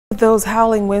those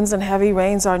howling winds and heavy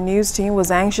rains, our news team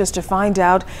was anxious to find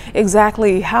out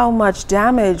exactly how much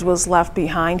damage was left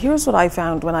behind. Here's what I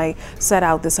found when I set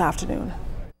out this afternoon.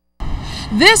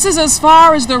 This is as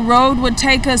far as the road would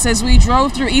take us as we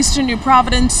drove through eastern New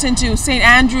Providence into St.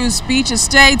 Andrews Beach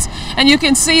Estates, and you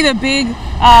can see the big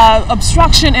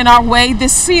obstruction in our way.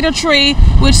 This cedar tree,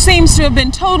 which seems to have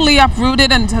been totally uprooted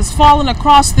and has fallen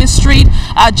across this street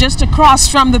just across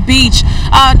from the beach.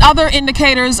 Other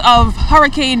indicators of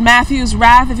Hurricane Matthew's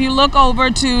wrath. If you look over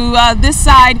to this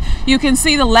side, you can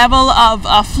see the level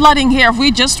of flooding here. If we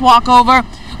just walk over,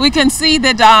 we can see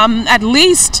that at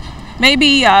least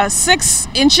maybe 6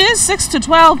 to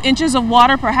 12 inches of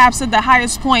water, perhaps at the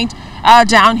highest point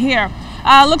down here.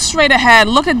 Look straight ahead.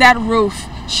 Look at that roof.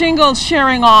 Shingles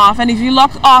shearing off. And if you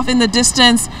look off in the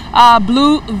distance,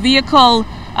 blue vehicle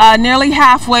nearly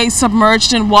halfway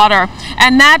submerged in water.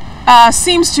 And that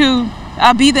seems to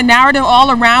be the narrative all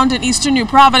around in eastern New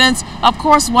Providence. Of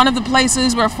course, one of the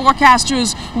places where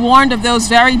forecasters warned of those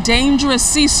very dangerous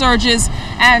sea surges.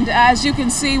 And as you can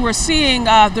see, we're seeing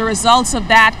the results of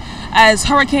that as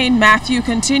Hurricane Matthew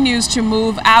continues to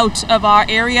move out of our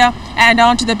area and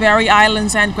onto the Berry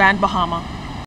Islands and Grand Bahama.